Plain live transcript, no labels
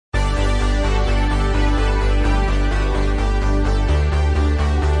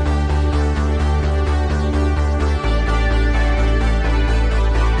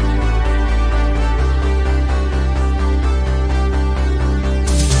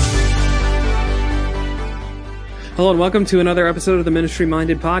Hello and welcome to another episode of the Ministry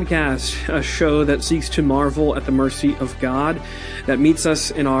Minded Podcast, a show that seeks to marvel at the mercy of God that meets us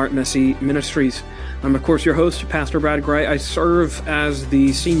in our messy ministries. I'm, of course, your host, Pastor Brad Gray. I serve as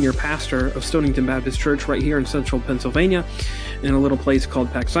the senior pastor of Stonington Baptist Church right here in central Pennsylvania in a little place called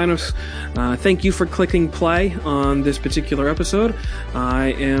Paxinos. Thank you for clicking play on this particular episode. I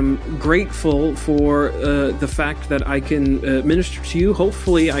am grateful for the fact that I can minister to you.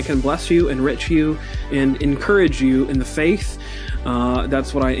 Hopefully, I can bless you, enrich you, and encourage you in the faith.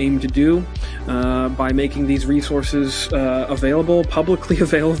 That's what I aim to do by making these resources available, publicly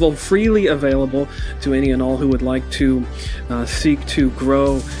available, freely available to any and all who would like to seek to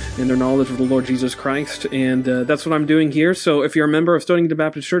grow in their knowledge of the Lord Jesus Christ. And that's what I'm doing here. So if you're a member of Stonington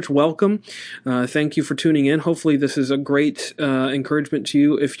Baptist Church, welcome. Thank you for tuning in. Hopefully this is a great encouragement to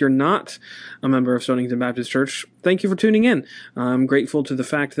you. If you're not a member of Stonington Baptist Church, thank you for tuning in. I'm grateful to the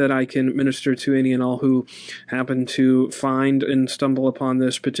fact that I can minister to any and all who happen to find and stumble upon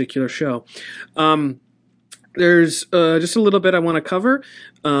this particular show. There's just a little bit I want to cover,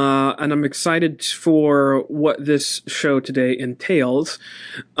 and I'm excited for what this show today entails.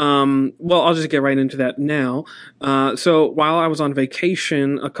 Well, I'll just get right into that now. So while I was on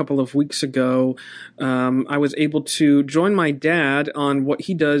vacation a couple of weeks ago, I was able to join my dad on what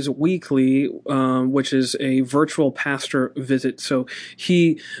he does weekly, which is a virtual pastor visit. So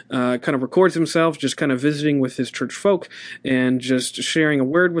he kind of records himself just kind of visiting with his church folk and just sharing a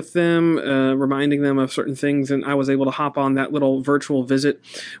word with them, reminding them of certain things. And I was able to hop on that little virtual visit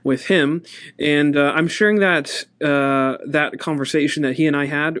with him. And I'm sharing that conversation that he and I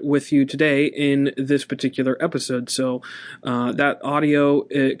had with you today in this particular episode. So that audio,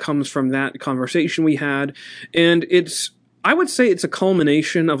 it comes from that conversation we had. And I would say it's a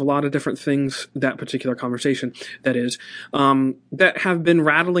culmination of a lot of different things, that particular conversation, that is, that have been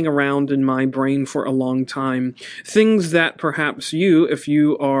rattling around in my brain for a long time. Things that perhaps you, if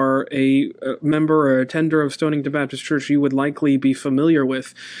you are a member or attender of Stonington Baptist Church, you would likely be familiar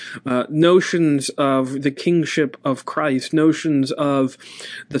with. Notions of the kingship of Christ, notions of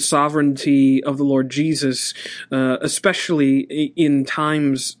the sovereignty of the Lord Jesus, especially in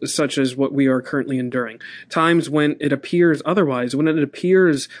times such as what we are currently enduring. Times when it appears otherwise, when it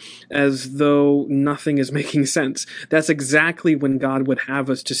appears as though nothing is making sense. That's exactly when God would have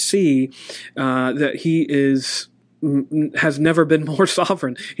us to see that He has never been more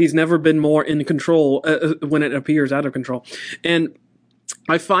sovereign. He's never been more in control when it appears out of control. And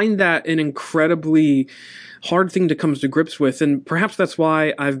I find that an incredibly hard thing to come to grips with, and perhaps that's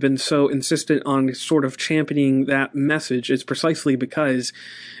why I've been so insistent on sort of championing that message. It's precisely because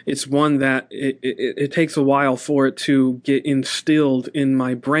it's one that it takes a while for it to get instilled in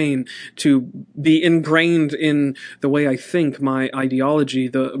my brain, to be ingrained in the way I think, my ideology,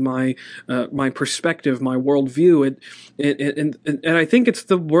 my perspective, my worldview. And I think it's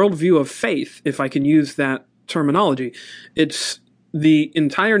the worldview of faith, if I can use that terminology. It's the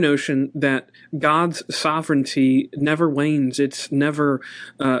entire notion that God's sovereignty never wanes. It's never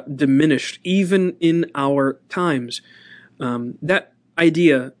diminished, even in our times. That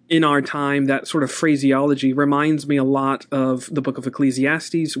idea in our time, that sort of phraseology, reminds me a lot of the book of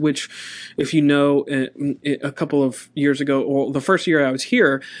Ecclesiastes, which, if you know, a couple of years ago, or the first year I was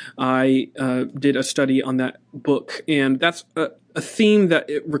here, I did a study on that book, and that's a theme that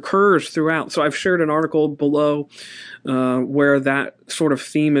it recurs throughout. So I've shared an article below where that sort of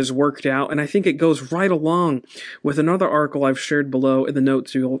theme is worked out, and I think it goes right along with another article I've shared below in the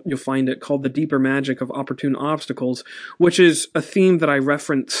notes. You'll find it, called "The Deeper Magic of Opportune Obstacles," which is a theme that I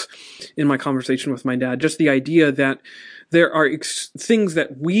reference in my conversation with my dad. Just the idea that there are things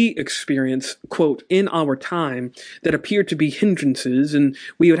that we experience, quote, in our time that appear to be hindrances, and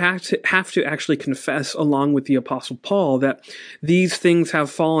we would have to actually confess, along with the Apostle Paul, that these things have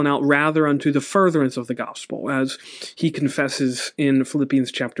fallen out rather unto the furtherance of the gospel, as he confesses in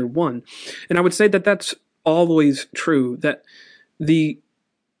Philippians chapter 1. And I would say that that's always true, that the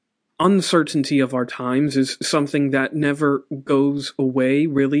uncertainty of our times is something that never goes away,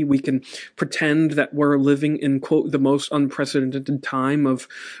 really. We can pretend that we're living in, quote, the most unprecedented time of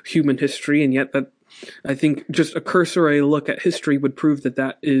human history, and yet that, I think, just a cursory look at history would prove that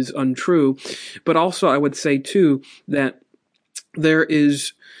that is untrue. But also, I would say, too, that there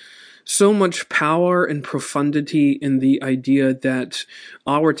is so much power and profundity in the idea that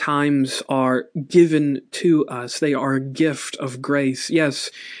our times are given to us. They are a gift of grace. Yes,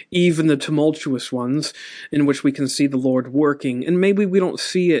 even the tumultuous ones in which we can see the Lord working. And maybe we don't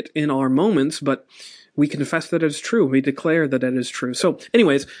see it in our moments, but we confess that it's true. We declare that it is true. So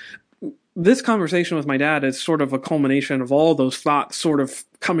anyways, this conversation with my dad is sort of a culmination of all those thoughts sort of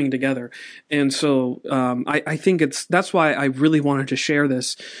coming together. And so I think that's why I really wanted to share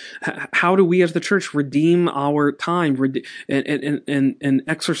this. How do we as the church redeem our time and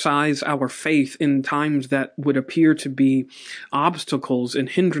exercise our faith in times that would appear to be obstacles and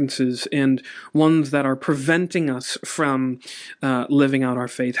hindrances and ones that are preventing us from living out our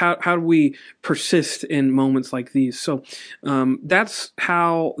faith? How do we persist in moments like these? So that's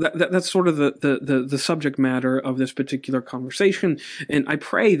how that's sort of the subject matter of this particular conversation, and I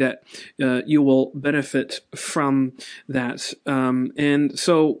pray that you will benefit from that. And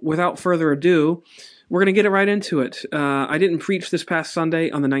so, without further ado, we're going to get right into it. I didn't preach this past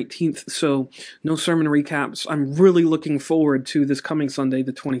Sunday on the 19th, so no sermon recaps. I'm really looking forward to this coming Sunday,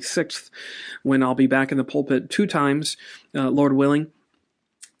 the 26th, when I'll be back in the pulpit 2 times, Lord willing.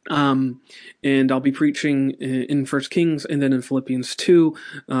 And I'll be preaching in 1 Kings and then in Philippians 2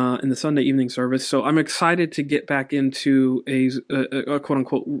 in the Sunday evening service. So I'm excited to get back into a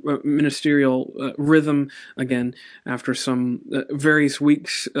quote-unquote ministerial rhythm again after some various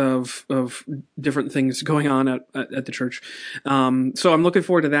weeks of different things going on at the church. So I'm looking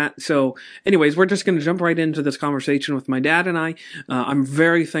forward to that. So anyways, we're just going to jump right into this conversation with my dad and I. I'm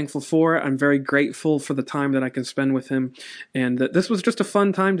very thankful for it. I'm very grateful for the time that I can spend with him. And this was just a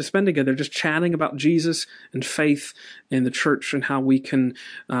fun time to spend together, just chatting about Jesus and faith and the church and how we can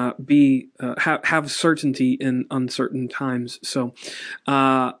have certainty in uncertain times. So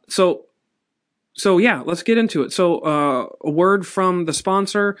yeah, let's get into it. So a word from the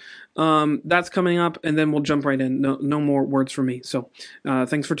sponsor that's coming up, and then we'll jump right in. No more words from me. So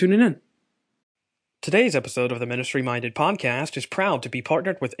thanks for tuning in. Today's episode of the Ministry Minded Podcast is proud to be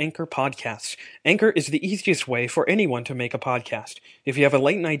partnered with Anchor Podcasts. Anchor is the easiest way for anyone to make a podcast. If you have a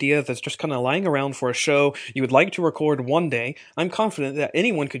latent idea that's just kind of lying around for a show you would like to record one day, I'm confident that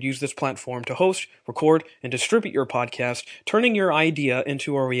anyone could use this platform to host, record, and distribute your podcast, turning your idea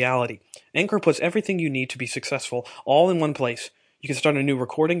into a reality. Anchor puts everything you need to be successful all in one place. You can start a new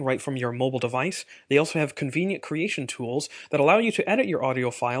recording right from your mobile device. They also have convenient creation tools that allow you to edit your audio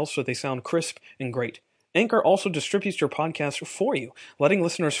files so they sound crisp and great. Anchor also distributes your podcast for you, letting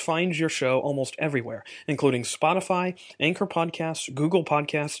listeners find your show almost everywhere, including Spotify, Anchor Podcasts, Google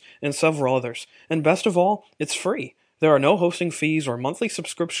Podcasts, and several others. And best of all, it's free. There are no hosting fees or monthly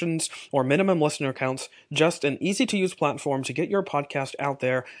subscriptions or minimum listener counts, just an easy-to-use platform to get your podcast out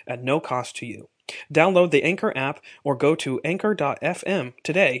there at no cost to you. Download the Anchor app or go to anchor.fm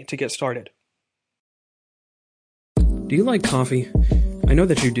today to get started. Do you like coffee? I know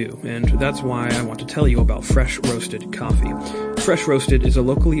that you do, and that's why I want to tell you about Fresh Roasted Coffee. Fresh Roasted is a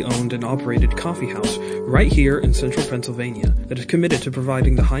locally owned and operated coffee house right here in central Pennsylvania that is committed to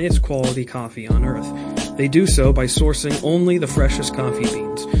providing the highest quality coffee on earth. They do so by sourcing only the freshest coffee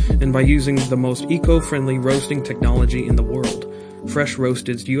beans and by using the most eco-friendly roasting technology in the world. Fresh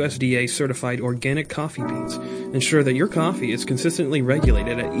Roasted's USDA-certified organic coffee beans ensure that your coffee is consistently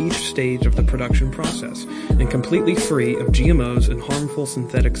regulated at each stage of the production process and completely free of GMOs and harmful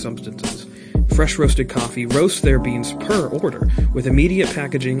synthetic substances. Fresh Roasted Coffee roasts their beans per order with immediate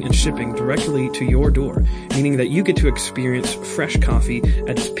packaging and shipping directly to your door, meaning that you get to experience fresh coffee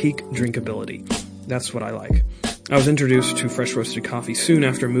at its peak drinkability. That's what I like. I was introduced to Fresh Roasted Coffee soon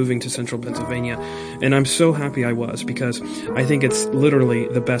after moving to central Pennsylvania, and I'm so happy I was because I think it's literally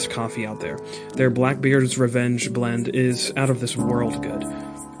the best coffee out there. Their Blackbeard's Revenge blend is out of this world good.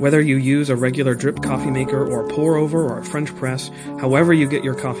 Whether you use a regular drip coffee maker or a pour over or a French press, however you get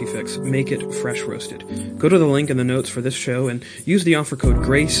your coffee fix, make it fresh roasted. Go to the link in the notes for this show and use the offer code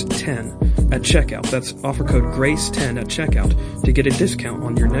GRACE10 at checkout. That's offer code GRACE10 at checkout to get a discount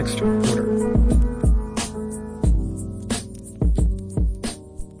on your next order.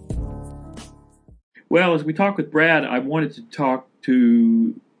 Well, as we talk with Brad, I wanted to talk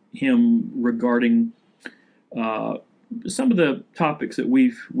to him regarding some of the topics that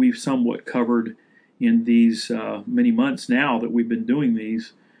we've somewhat covered in these many months now that we've been doing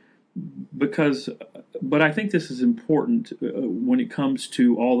these. But I think this is important when it comes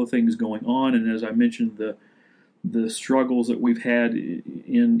to all the things going on, and as I mentioned, the struggles that we've had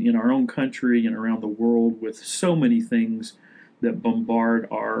in our own country and around the world with so many things that bombard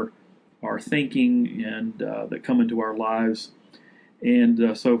our thinking and that come into our lives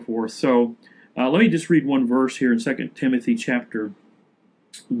and so forth. So let me just read one verse here in 2 Timothy chapter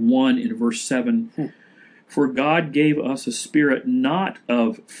 1 in verse 7. For God gave us a spirit not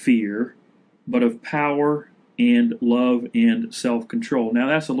of fear, but of power and love and self-control. Now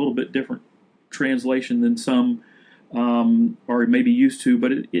that's a little bit different translation than some are maybe used to,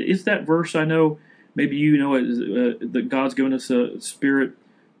 but it's that verse. I know maybe you know it, that God's given us a spirit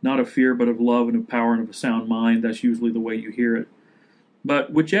not of fear, but of love and of power and of a sound mind. That's usually the way you hear it.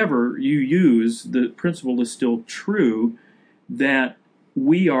 But whichever you use, the principle is still true that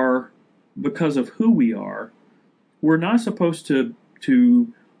we are, because of who we are, we're not supposed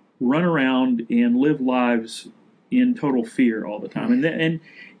to run around and live lives in total fear all the time. And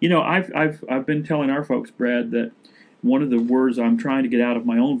you know, I've been telling our folks, Brad, that one of the words I'm trying to get out of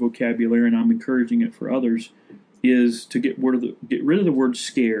my own vocabulary, and I'm encouraging it for others, is to get rid of the word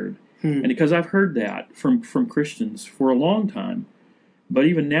scared. And because I've heard that from Christians for a long time, but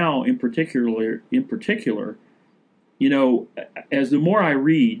even now in particular, you know, as the more I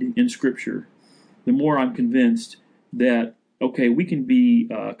read in Scripture, the more I'm convinced that, okay, we can be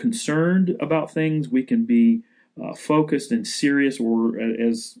concerned about things, we can be focused and serious, or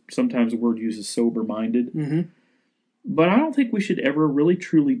as sometimes the word uses, sober-minded. Mm-hmm. But I don't think we should ever really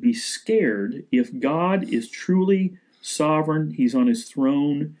truly be scared if God is truly sovereign, He's on His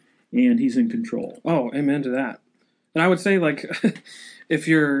throne, and He's in control. Oh, amen to that. And I would say, like, if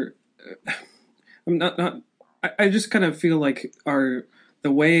you're, I'm not. I just kind of feel like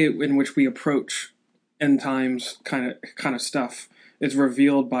the way in which we approach end times kind of stuff is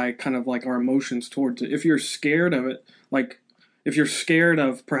revealed by kind of like our emotions towards it. If you're scared of it, like if you're scared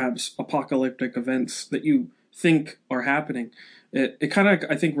of perhaps apocalyptic events that you think are happening, it kind of,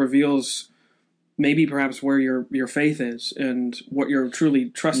 I think, reveals maybe perhaps where your faith is and what you're truly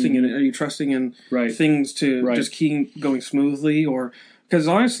trusting in. Are you trusting in things to just keep going smoothly? Or, because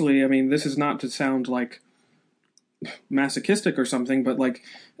honestly, I mean, this is not to sound like masochistic or something, but like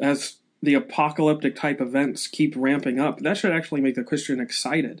as the apocalyptic type events keep ramping up, that should actually make the Christian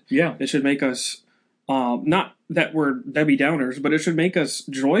excited. Yeah. It should make us, not that we're Debbie Downers, but it should make us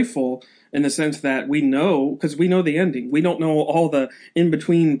joyful in the sense that we know, because we know the ending. We don't know all the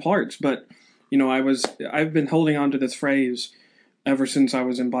in-between parts, but you know, I've been holding on to this phrase ever since I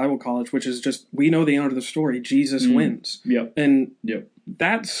was in Bible college, which is just, we know the end of the story. Jesus wins. Yep. And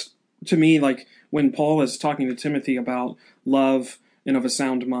that's, to me, like when Paul is talking to Timothy about love and of a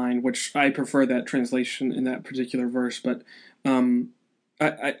sound mind, which I prefer that translation in that particular verse, but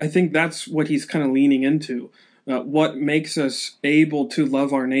I think that's what he's kind of leaning into. What makes us able to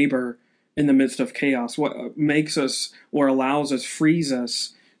love our neighbor in the midst of chaos? What makes us, or allows us, frees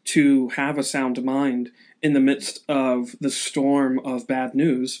us to have a sound mind in the midst of the storm of bad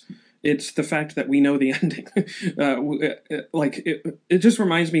news? It's the fact that we know the ending. It just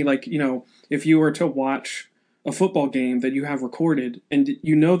reminds me, like, you know, if you were to watch a football game that you have recorded and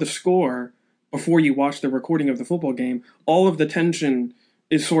you know the score before you watch the recording of the football game, all of the tension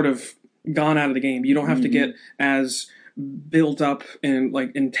is sort of gone out of the game. You don't have to get as built up and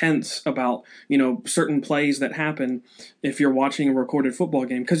like intense about, you know, certain plays that happen if you're watching a recorded football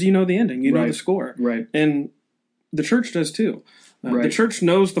game, because you know the ending, you know the score. Right. And the church does too. The church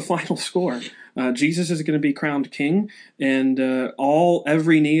knows the final score. Jesus is going to be crowned king, and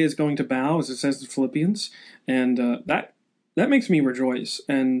every knee is going to bow, as it says in Philippians, and that makes me rejoice.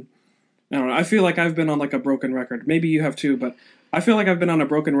 And I don't know, I feel like I've been on like a broken record. Maybe you have too, but I feel like I've been on a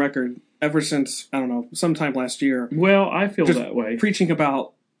broken record ever since, I don't know, sometime last year. Well, I feel that way. Preaching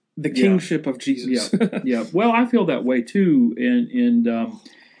about the kingship of Jesus. Yeah. Well, I feel that way too, and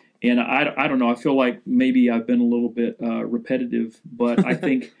I don't know. I feel like maybe I've been a little bit repetitive, but I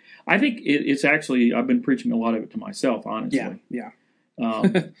think it's actually, I've been preaching a lot of it to myself, honestly. Yeah.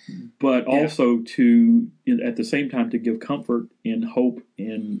 But also to, at the same time, to give comfort and hope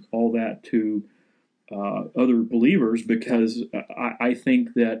and all that to other believers, because I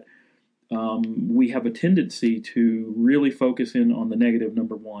think that we have a tendency to really focus in on the negative.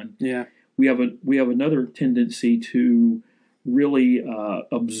 Number one, we have another tendency to really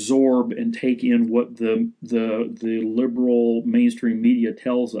absorb and take in what the liberal mainstream media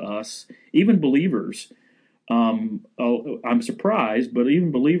tells us. Even believers, I'm surprised, but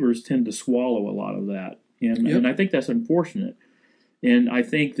even believers tend to swallow a lot of that, and I think that's unfortunate. And I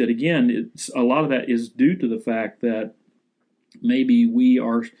think that, again, a lot of that is due to the fact that maybe we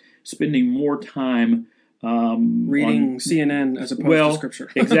are spending more time reading CNN as opposed to Scripture.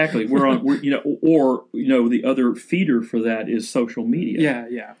 Exactly. We're the other feeder for that is social media.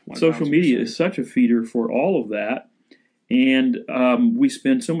 Yeah. Social media is such a feeder for all of that, and we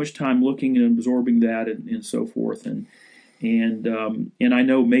spend so much time looking and absorbing that and so forth. And I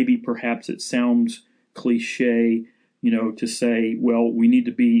know maybe perhaps it sounds cliche, to say, well, we need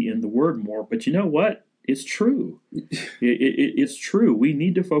to be in the Word more, but you know what? It's true. It's true. We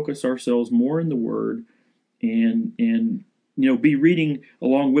need to focus ourselves more in the Word, and be reading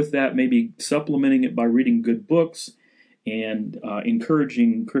along with that, maybe supplementing it by reading good books and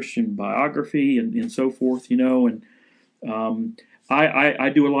encouraging Christian biography and so forth. I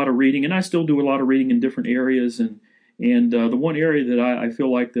do a lot of reading, and I still do a lot of reading in different areas, and And the one area that I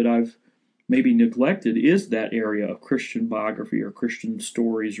feel like that I've maybe neglected is that area of Christian biography or Christian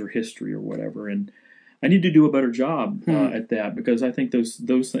stories or history or whatever. And I need to do a better job at that, because I think those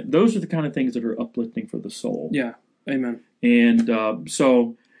are the kind of things that are uplifting for the soul. Yeah, amen. And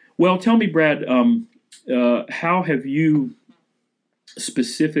well, tell me, Brad, how have you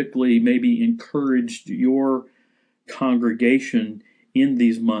specifically maybe encouraged your congregation in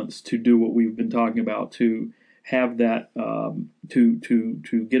these months to do what we've been talking about, to have that,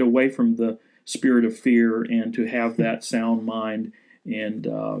 to get away from the spirit of fear and to have that sound mind and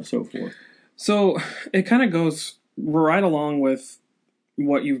so forth? So it kind of goes right along with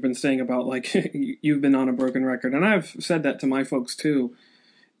what you've been saying about, like, you've been on a broken record. And I've said that to my folks too,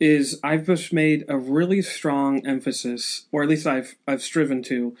 is I've just made a really strong emphasis, or at least I've striven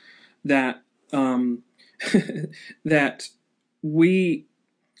to, that that we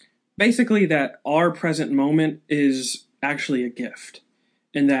basically, that our present moment is actually a gift,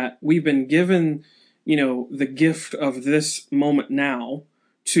 and that we've been given, the gift of this moment now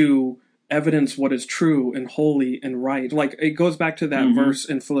to evidence what is true and holy and right. Like, it goes back to that verse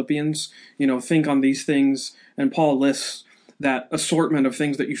in Philippians, think on these things, and Paul lists that assortment of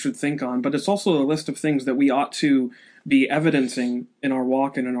things that you should think on, but it's also a list of things that we ought to be evidencing in our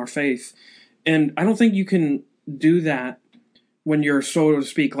walk and in our faith. And I don't think you can do that when you're, so to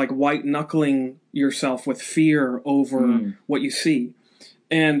speak, like white knuckling yourself with fear over what you see.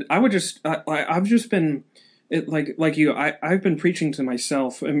 And I would just, I've just been, like you, I've been preaching to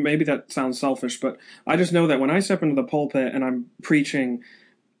myself, and maybe that sounds selfish, but I just know that when I step into the pulpit and I'm preaching,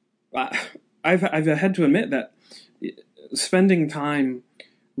 I've had to admit that spending time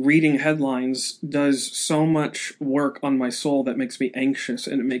reading headlines does so much work on my soul that makes me anxious,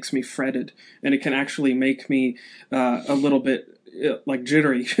 and it makes me fretted, and it can actually make me a little bit like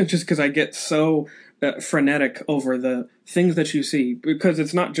jittery, just because I get so frenetic over the things that you see, because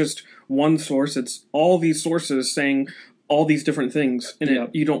it's not just one source, it's all these sources saying all these different things, and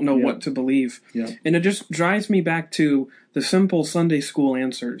you don't know what to believe. And it just drives me back to the simple Sunday school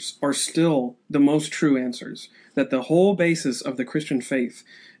answers are still the most true answers, that the whole basis of the Christian faith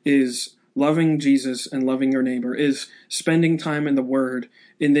is loving Jesus and loving your neighbor, is spending time in the Word,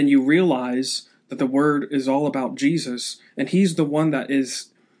 and then you realize that the Word is all about Jesus, and He's the one that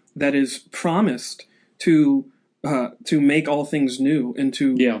is promised to make all things new and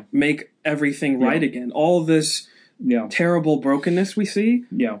to make everything right again. All this terrible brokenness we see,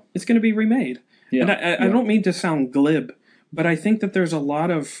 it's going to be remade. And I don't mean to sound glib, but I think that there's a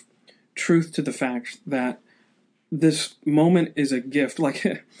lot of truth to the fact that this moment is a gift. Like,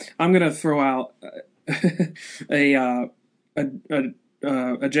 I'm going to throw out a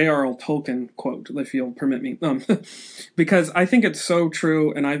J.R.R. Tolkien quote, if you'll permit me, because I think it's so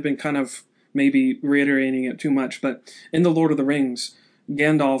true, and I've been kind of maybe reiterating it too much, but in The Lord of the Rings,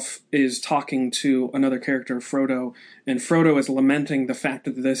 Gandalf is talking to another character, Frodo, and Frodo is lamenting the fact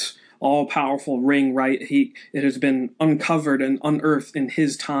that this all-powerful ring, right, it has been uncovered and unearthed in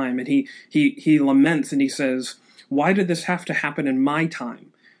his time, and he laments, and he says, why did this have to happen in my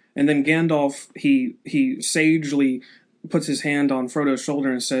time? And then Gandalf, he sagely puts his hand on Frodo's shoulder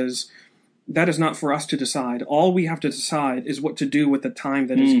and says, that is not for us to decide. All we have to decide is what to do with the time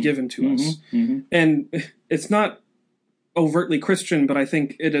that is given to us. And it's not overtly Christian, but I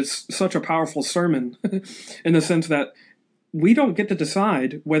think it is such a powerful sermon in the sense that we don't get to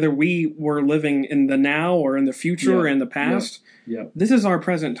decide whether we were living in the now or in the future or in the past. This is our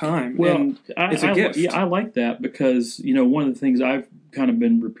present time. Well, and it's a gift. I like that, because one of the things I've kind of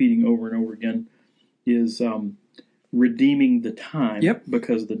been repeating over and over again is redeeming the time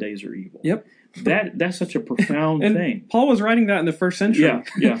because the days are evil. That's such a profound thing. Paul was writing that in the first century.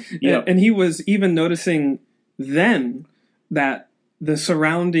 And he was even noticing then that the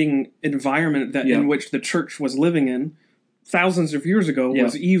surrounding environment in which the church was living in thousands of years ago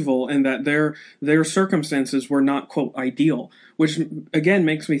was evil, and that their circumstances were not, quote, ideal, which again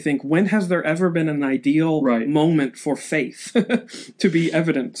makes me think, when has there ever been an ideal moment for faith to be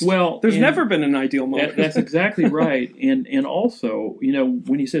evidenced? Well, there's never been an ideal moment. That's exactly right. And also,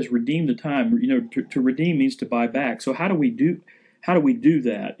 when he says redeem the time, to redeem means to buy back. So how do we do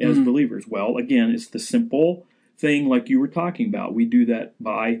that as believers? Well, again, it's the simple thing like you were talking about. We do that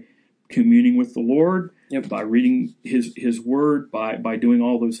by communing with the Lord, by reading His Word, by doing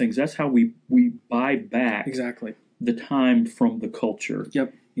all those things. That's how we buy back the time from the culture,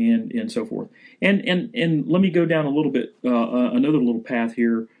 and so forth. And let me go down a little bit, another little path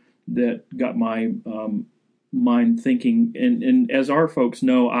here that got my mind thinking. And as our folks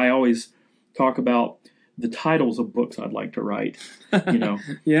know, I always talk about the titles of books I'd like to write.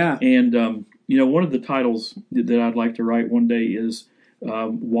 And one of the titles that I'd like to write one day is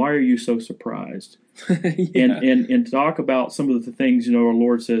 "Why Are You So Surprised?" Yeah. and talk about some of the things our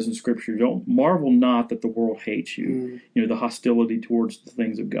Lord says in Scripture. Don't marvel not that the world hates you. The hostility towards the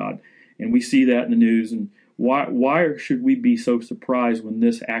things of God, and we see that in the news. And why should we be so surprised when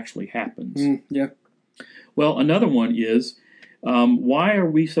this actually happens? Yeah. Well, another one is why are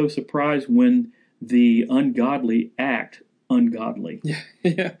we so surprised when the ungodly act ungodly?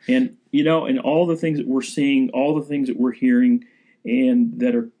 Yeah. And and all the things that we're seeing, all the things that we're hearing, and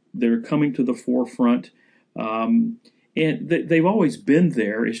that are coming to the forefront, and they've always been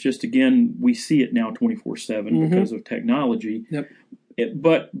there. It's just, again, we see it now 24/7 because of technology. Yep.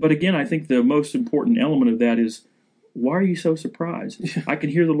 But again, I think the most important element of that is, why are you so surprised? I can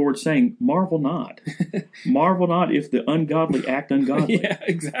hear the Lord saying, "Marvel not, marvel not if the ungodly act ungodly." Yeah,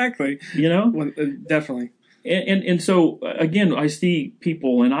 exactly. Well, Definitely. And so again, I see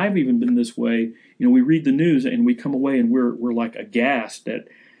people, and I've even been this way. We read the news and we come away and we're like aghast at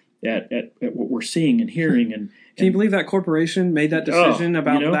what we're seeing and hearing. And can you believe that corporation made that decision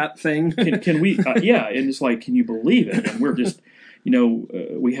about that thing? Can we? Yeah, and it's like, can you believe it? And we're just,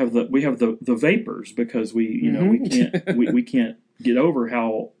 we have the vapors because we can't get over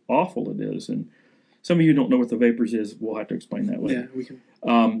how awful it is. And some of you don't know what the vapors is. We'll have to explain that later. Yeah, we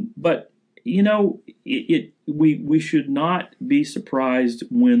can. But we should not be surprised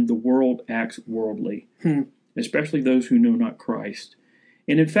when the world acts worldly, especially those who know not Christ.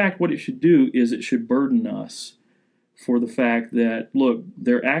 And in fact, what it should do is it should burden us for the fact that, look,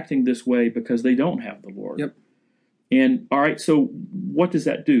 they're acting this way because they don't have the Lord. Yep. And all right, so what does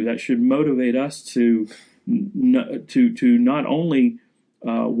that do? That should motivate us to not only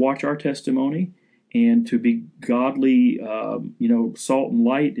watch our testimony and to be godly, salt and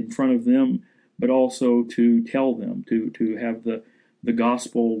light in front of them, but also to tell them, to have the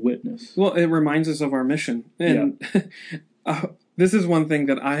gospel witness. Well, it reminds us of our mission. And this is one thing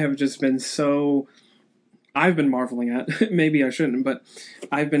that I have just been I've been marveling at. Maybe I shouldn't, but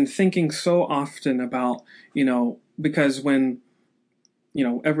I've been thinking so often about, because when,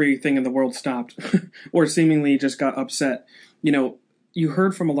 everything in the world stopped or seemingly just got upset, you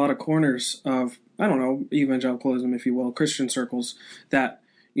heard from a lot of corners of, I don't know, evangelicalism, if you will, Christian circles, that,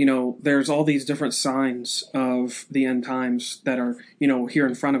 there's all these different signs of the end times that are, here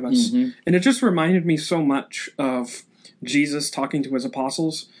in front of us. And it just reminded me so much of Jesus talking to his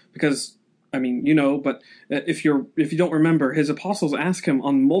apostles, because, but if you don't remember, his apostles ask him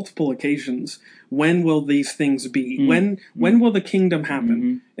on multiple occasions, when will these things be? When will the kingdom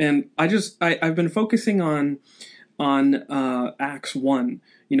happen? And I've been focusing on Acts 1.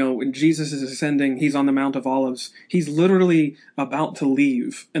 When Jesus is ascending, he's on the Mount of Olives. He's literally about to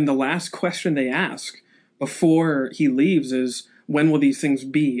leave. And the last question they ask before he leaves is, when will these things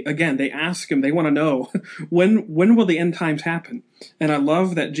be? Again, they ask him, they want to know, when will the end times happen? And I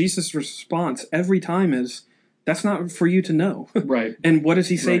love that Jesus' response every time is, that's not for you to know. Right. And what does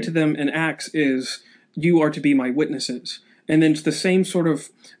he say to them in Acts is, you are to be my witnesses. And then it's the same sort of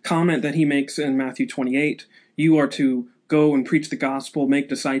comment that he makes in Matthew 28. You are to go and preach the gospel, make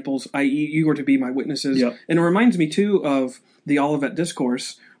disciples, i.e. you are to be my witnesses. Yep. And it reminds me too of the Olivet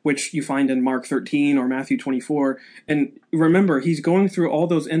Discourse, which you find in Mark 13 or Matthew 24. And remember, he's going through all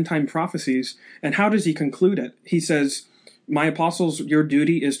those end-time prophecies, and how does he conclude it? He says, my apostles, your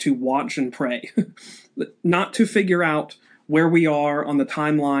duty is to watch and pray. Not to figure out where we are on the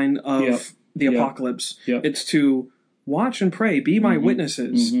timeline of the apocalypse. Yep. It's to watch and pray, be my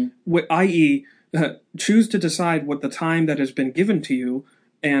witnesses, i.e., choose to decide what the time that has been given to you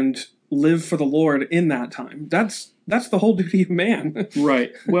and live for the Lord in that time. That's the whole duty of man.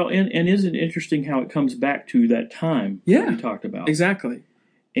 Right. Well, and isn't it interesting how it comes back to that time that we talked about? Exactly.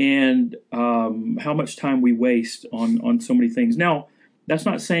 And how much time we waste on so many things. Now, that's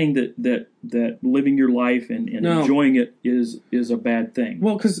not saying that living your life and enjoying it is a bad thing.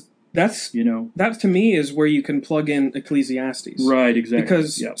 Well, because that's to me is where you can plug in Ecclesiastes. Right, exactly.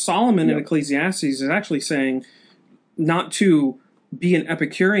 Because Solomon in Ecclesiastes is actually saying not to be an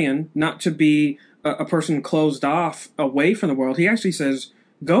Epicurean, not to be a person closed off away from the world. He actually says,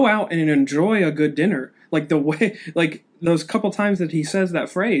 go out and enjoy a good dinner. Like those couple times that he says that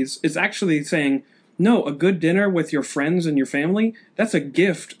phrase, it's actually saying, no, a good dinner with your friends and your family, that's a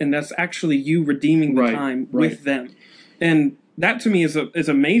gift, and that's actually you redeeming the time with them. And that to me is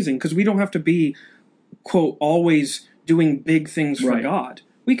amazing, because we don't have to be, quote, always doing big things for God.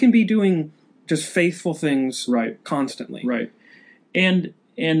 We can be doing just faithful things constantly. Right.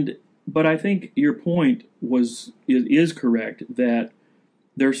 But I think your point is correct, that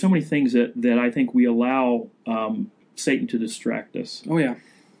there are so many things that I think we allow Satan to distract us. Oh, yeah.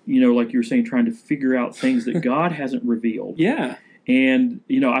 like you were saying, trying to figure out things that God hasn't revealed. Yeah. And,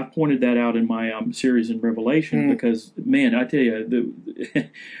 I pointed that out in my series in Revelation because, man, I tell you,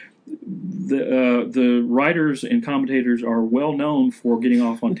 the writers and commentators are well known for getting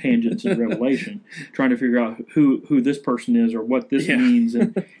off on tangents in Revelation, trying to figure out who this person is or what this means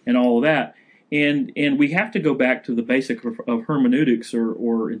and all of that. And we have to go back to the basic of hermeneutics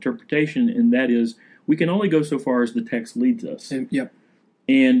or interpretation, and that is we can only go so far as the text leads us. Yep.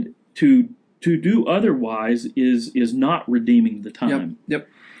 And to do otherwise is not redeeming the time. Yep.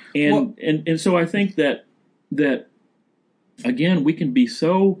 And so I think that again we can be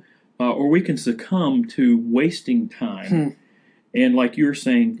so or we can succumb to wasting time. And like you were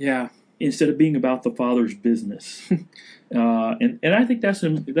saying, instead of being about the Father's business. And I think that's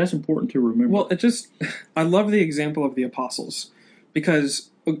important to remember. Well, I love the example of the apostles,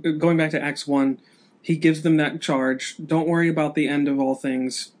 because going back to Acts 1, he gives them that charge. Don't worry about the end of all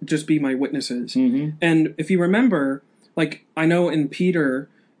things. Just be my witnesses. Mm-hmm. And if you remember, like, I know in Peter,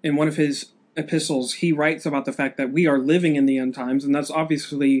 in one of his epistles, he writes about the fact that we are living in the end times, and that's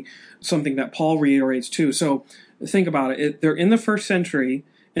obviously something that Paul reiterates too. So think about it. They're in the first century,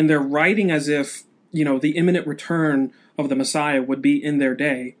 and they're writing as if, the imminent return of the Messiah would be in their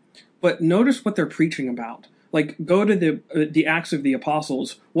day. But notice what they're preaching about. Like, go to the Acts of the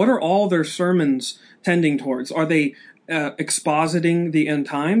Apostles. What are all their sermons tending towards? Are they expositing the end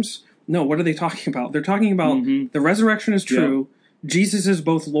times? No, what are they talking about? They're talking about the resurrection is true. Yeah. Jesus is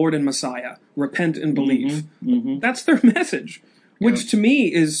both Lord and Messiah. Repent and believe. That's their message, which to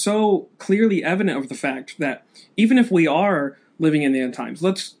me is so clearly evident of the fact that even if we are living in the end times,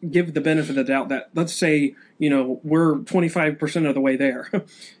 let's give the benefit of the doubt that, let's say, we're 25% of the way there.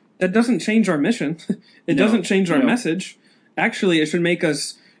 That doesn't change our mission. It doesn't change our message. Actually, it should make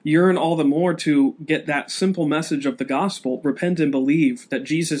us yearn all the more to get that simple message of the gospel, repent and believe that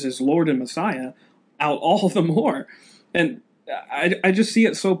Jesus is Lord and Messiah, out all the more. And I just see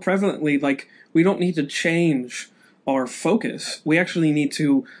it so prevalently, like, we don't need to change our focus. We actually need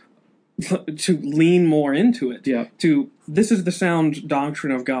to lean more into it. Yeah. This is the sound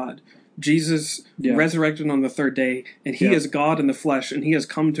doctrine of God. Jesus resurrected on the third day, and he is God in the flesh, and he has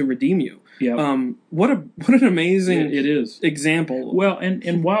come to redeem you. Yeah. What an amazing it is example. Well,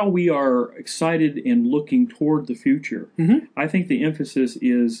 and while we are excited and looking toward the future, I think the emphasis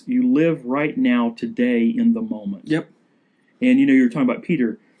is you live right now, today, in the moment. Yep. And you're talking about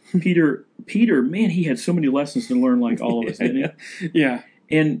Peter. Peter, man, he had so many lessons to learn, like all of us, didn't he? Yeah.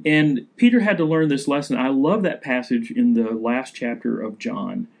 And Peter had to learn this lesson. I love that passage in the last chapter of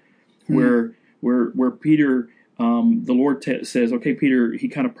John, where Peter, the Lord says, "Okay, Peter," he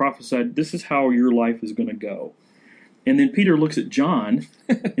kind of prophesied, "This is how your life is going to go." And then Peter looks at John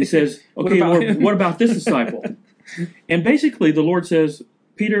and says, "Okay, Lord, what about this disciple?" And basically, the Lord says,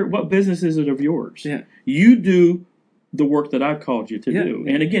 "Peter, what business is it of yours? Yeah. You do the work that I've called you to do."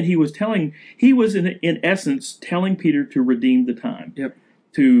 And again, he was in essence telling Peter to redeem the time,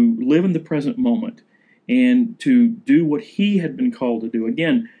 to live in the present moment, and to do what he had been called to do.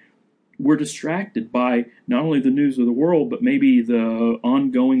 Again, we're distracted by not only the news of the world, but maybe the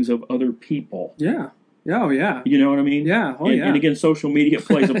ongoings of other people. Yeah. Oh, yeah. You know what I mean? Yeah. Oh, and again, social media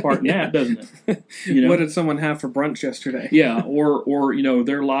plays a part in that, doesn't it? What did someone have for brunch yesterday? Yeah. Or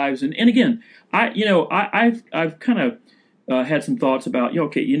their lives. And again, I've kind of had some thoughts about,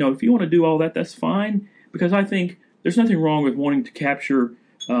 okay, if you want to do all that, that's fine. Because I think there's nothing wrong with wanting to capture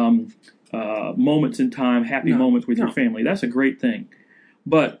moments in time, happy moments with your family. That's a great thing.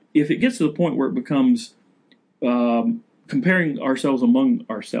 But if it gets to the point where it becomes comparing ourselves among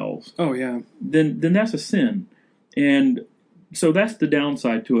ourselves, then that's a sin, and so that's the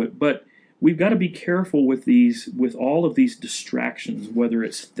downside to it. But we've got to be careful with all of these distractions, whether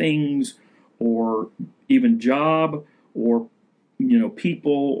it's things or even job or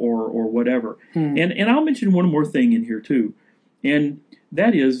people or whatever. And I'll mention one more thing in here too, and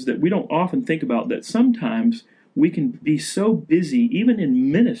that is that we don't often think about that sometimes we can be so busy, even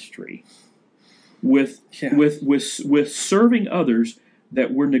in ministry, with serving others,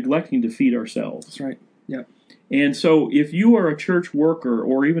 that we're neglecting to feed ourselves. That's right. Yeah. And so, if you are a church worker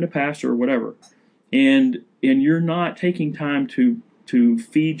or even a pastor or whatever, and you're not taking time to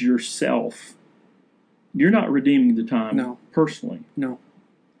feed yourself, you're not redeeming the time personally. No.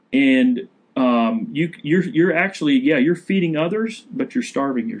 And you're actually you're feeding others, but you're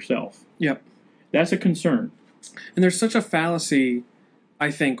starving yourself. Yep. That's a concern. And there's such a fallacy,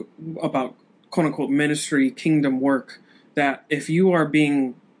 I think, about quote-unquote ministry, kingdom work, that if you are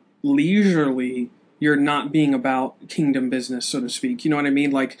being leisurely, you're not being about kingdom business, so to speak. You know what I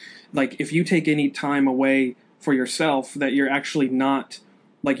mean? Like if you take any time away for yourself, that you're actually not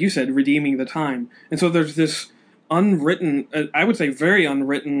like you said, redeeming the time. And so there's this unwritten, I would say very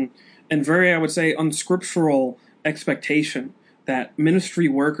unwritten, and very, I would say, unscriptural expectation that ministry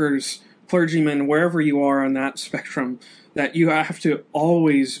workers, clergymen, wherever you are on that spectrum, that you have to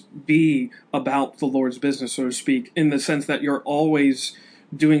always be about the Lord's business, so to speak, in the sense that you're always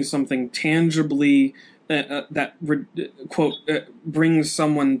doing something tangibly that, quote, brings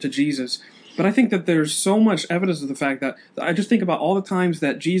someone to Jesus. But I think that there's so much evidence of the fact that I just think about all the times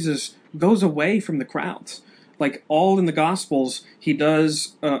that Jesus goes away from the crowds. Like all in the Gospels, he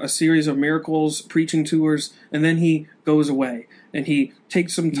does a series of miracles, preaching tours, and then he goes away. And he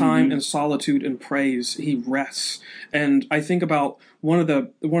takes some time in solitude and prays. He rests. And I think about one of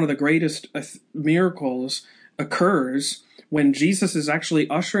the greatest miracles occurs when Jesus is actually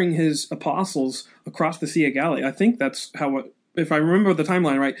ushering his apostles across the Sea of Galilee. I think that's how, if I remember the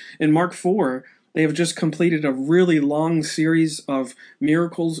timeline right, in Mark 4, they have just completed a really long series of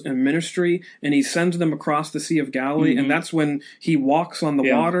miracles and ministry, and he sends them across the Sea of Galilee, and that's when he walks on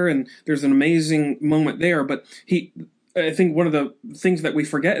the water, and there's an amazing moment there. But I think one of the things that we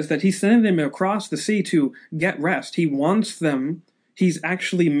forget is that he's sending them across the sea to get rest. He wants them. He's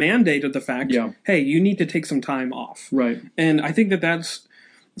actually mandated the fact, hey, you need to take some time off. Right. And I think that that's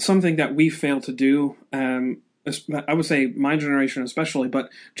something that we fail to do. I would say my generation especially, but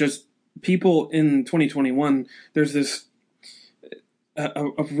just people in 2021, there's this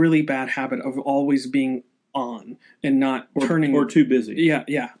a really bad habit of always being on and not turning. Or too busy.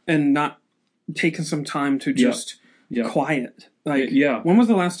 Yeah. And not taking some time to just quiet. Like, when was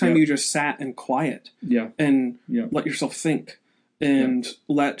the last time you just sat and quiet? And let yourself think and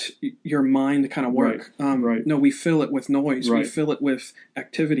let your mind kind of work. Right. No, we fill it with noise. We fill it with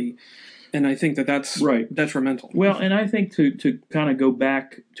activity. And I think that that's detrimental. Well, and I think to kind of go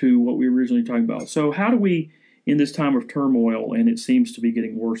back to what we were originally talking about. So how do we, in this time of turmoil, and it seems to be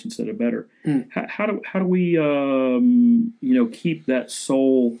getting worse instead of better, how do we keep that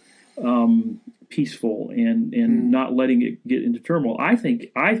soul peaceful and not letting it get into turmoil? I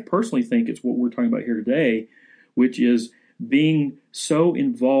personally think it's what we're talking about here today, which is being so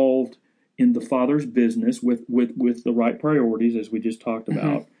involved in the Father's business with the right priorities, as we just talked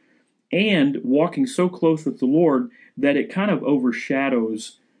about, and walking so close with the Lord that it kind of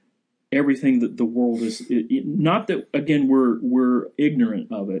overshadows everything that the world is. Not that, again, we're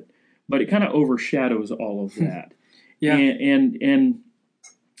ignorant of it, but it kind of overshadows all of that.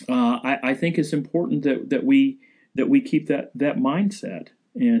 I think it's important that we keep that mindset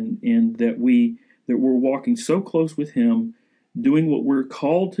and that we're walking so close with Him, doing what we're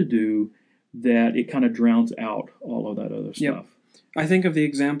called to do, that it kind of drowns out all of that other stuff. I think of the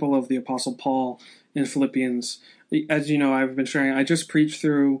example of the Apostle Paul in Philippians. As you know, I've been sharing. I just preached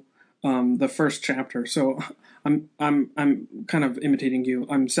through the first chapter, so I'm kind of imitating you.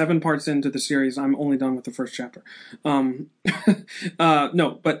 I'm 7 parts into the series. I'm only done with the first chapter. No,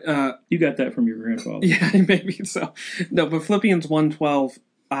 but you got that from your grandfather. Yeah, maybe so. No, but Philippians 1:12.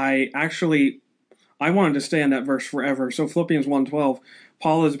 I wanted to stay on that verse forever. So Philippians 1:12,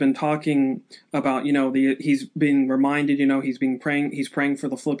 Paul has been talking about, he's been reminded, he's praying for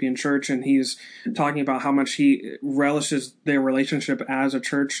the Philippian church, and he's talking about how much he relishes their relationship as a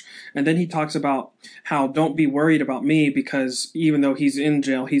church. And then he talks about how don't be worried about me, because even though he's in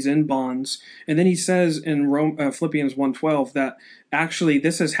jail, he's in bonds. And then he says in Philippians 1:12 that actually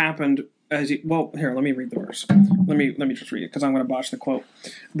this has happened here, let me read the verse. Let me just read it, because I'm going to botch the quote.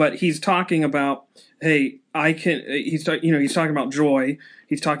 But he's talking about, hey, he's talking about joy.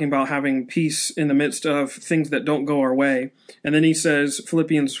 He's talking about having peace in the midst of things that don't go our way. And then he says,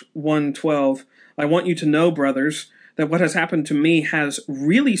 Philippians 1:12, I want you to know, brothers, that what has happened to me has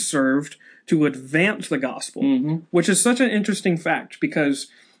really served to advance the gospel, which is such an interesting fact, because,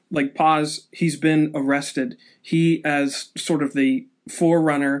 like, he's been arrested. He, as sort of the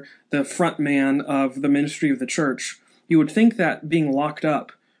forerunner, the front man of the ministry of the church, you would think that being locked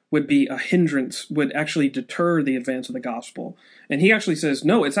up would be a hindrance, would actually deter the advance of the gospel. And he actually says,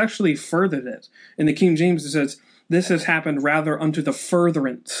 no, it's actually furthered it. In the King James, it says, this has happened rather unto the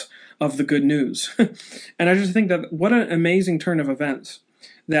furtherance of the good news. And I just think that what an amazing turn of events,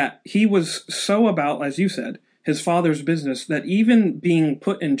 that he was so about, as you said, his Father's business, that even being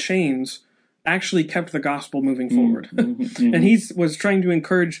put in chains actually kept the gospel moving forward. And he was trying to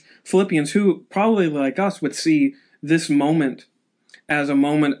encourage Philippians, who probably like us would see this moment as a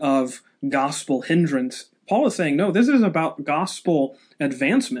moment of gospel hindrance. Paul is saying, no, this is about gospel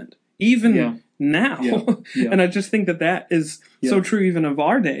advancement, even now. And I just think that is so true even of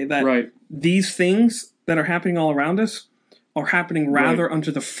our day, that these things that are happening all around us are happening rather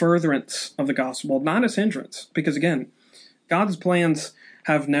unto the furtherance of the gospel, not as hindrance. Because again, God's plans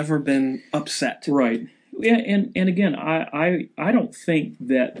have never been upset. Right. Yeah, and again, I don't think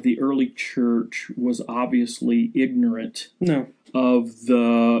that the early church was obviously ignorant No. of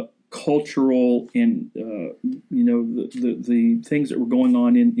the cultural and the things that were going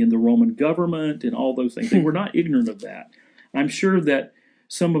on in the Roman government and all those things. They were not ignorant of that. I'm sure that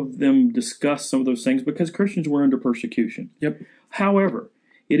some of them discussed some of those things because Christians were under persecution. Yep. However,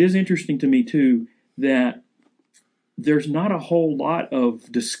 it is interesting to me too that there's not a whole lot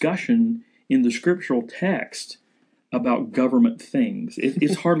of discussion in the scriptural text about government things.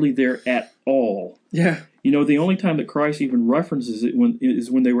 It's hardly there at all. Yeah. The only time that Christ even references it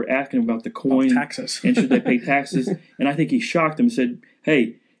is when they were asking about the coin, taxes, and should they pay taxes. And I think he shocked them and said,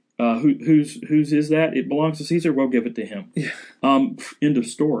 "Hey, whose is that? It belongs to Caesar. We'll give it to him." Yeah. End of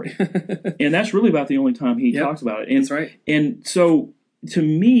story. And that's really about the only time he talks about it. And, that's right. And so, to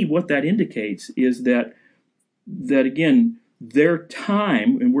me, what that indicates is that again, their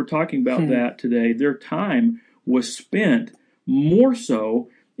time, and we're talking about that today, their time was spent more so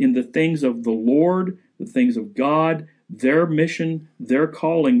in the things of the Lord, the things of God, their mission, their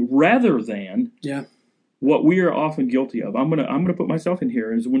calling, rather than what we are often guilty of. I'm gonna put myself in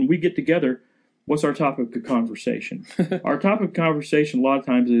here. Is when we get together, what's our topic of conversation? Our topic of conversation a lot of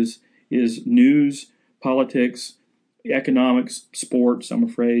times is news, politics, economics, sports, I'm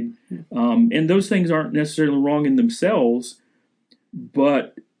afraid. And those things aren't necessarily wrong in themselves,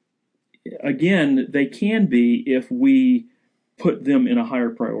 but again, they can be if we put them in a higher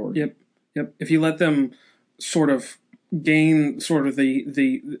priority. Yep. If you let them sort of gain sort of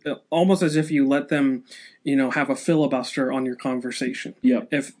the almost as if you let them, have a filibuster on your conversation.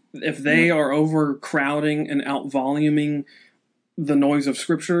 Yep. If they are overcrowding and outvoluming the noise of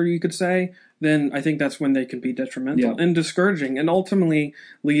Scripture, you could say, then I think that's when they can be detrimental and discouraging, and ultimately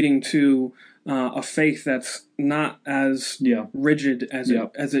leading to a faith that's not as rigid as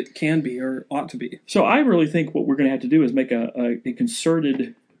it can be or ought to be. So I really think what we're going to have to do is make a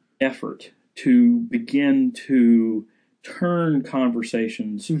concerted effort to begin to turn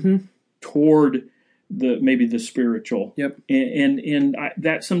conversations toward maybe the spiritual. Yep. And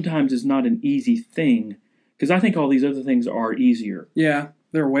that sometimes is not an easy thing, because I think all these other things are easier. Yeah,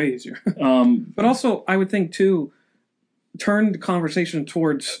 they're way easier. But also, I would think too, turn the conversation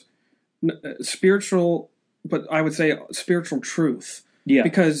towards spiritual, but I would say spiritual truth. Yeah.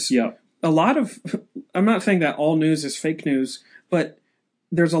 Because a lot of, I'm not saying that all news is fake news, but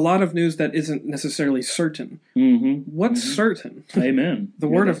there's a lot of news that isn't necessarily certain. What's certain? Amen. The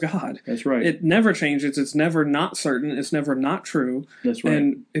Word of God. That's right. It never changes. It's never not certain. It's never not true. That's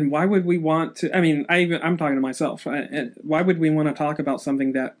right. And why would we want to? I mean, I'm talking to myself. Why would we want to talk about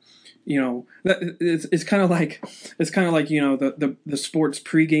something that, that it's kind of like the sports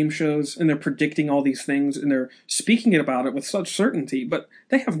pregame shows, and they're predicting all these things and they're speaking about it with such certainty, but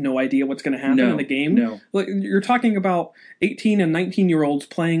they have no idea what's going to happen in the game. No. Like, you're talking about 18 and 19-year-olds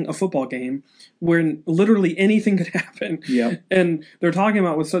playing a football game where literally anything could happen. Yeah. And they're talking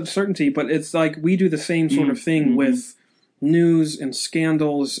about with such certainty, but it's like we do the same sort of thing with news and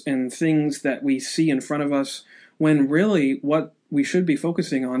scandals and things that we see in front of us, when really what we should be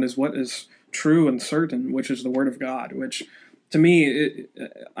focusing on is what is true and certain, which is the Word of God, which to me,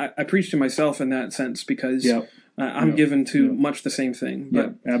 I preach to myself in that sense, because I'm given to much the same thing.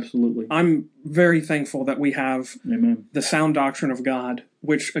 But absolutely. I'm very thankful that we have Amen. the sound doctrine of God,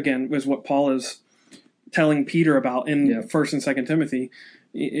 which again was what Paul is telling Peter about in 1st and 2nd Timothy.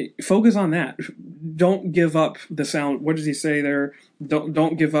 Focus on that. Don't give up the sound. What does he say there?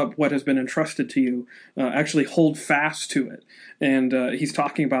 Don't give up what has been entrusted to you. Actually, hold fast to it. And he's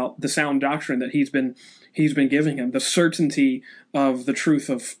talking about the sound doctrine that he's been giving him, the certainty of the truth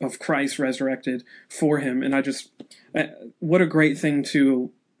of Christ resurrected for him. And what a great thing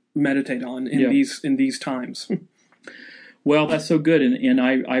to meditate on in these times. Well, that's so good. And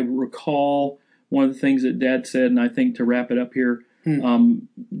I recall one of the things that Dad said, and I think to wrap it up here,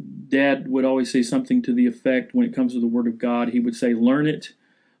 Dad would always say something to the effect, when it comes to the Word of God, he would say, learn it,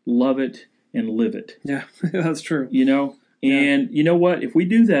 love it, and live it. Yeah, that's true. And you know what? If we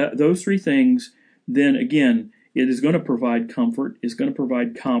do those three things, then again, it is going to provide comfort, it's going to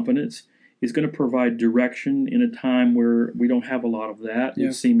provide confidence, it's going to provide direction in a time where we don't have a lot of that,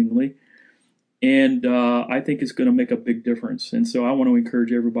 seemingly. And I think it's going to make a big difference. And so I want to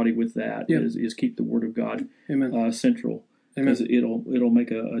encourage everybody with that, is keep the Word of God central. Because it'll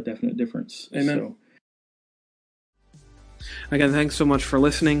make a definite difference. Amen. So. Again, thanks so much for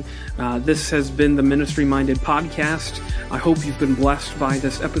listening. This has been the Ministry Minded Podcast. I hope you've been blessed by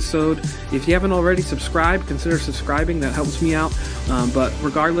this episode. If you haven't already subscribed, consider subscribing. That helps me out. But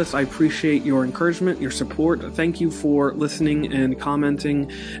regardless, I appreciate your encouragement, your support. Thank you for listening and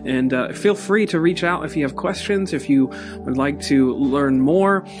commenting. And feel free to reach out if you have questions, if you would like to learn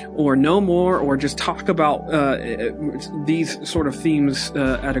more or know more or just talk about these sort of themes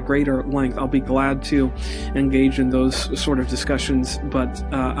at a greater length. I'll be glad to engage in those sort of discussions, but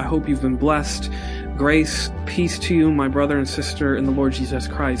I hope you've been blessed. Grace, peace to you, my brother and sister in the Lord Jesus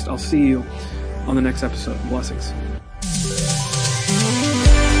Christ. I'll see you on the next episode. Blessings.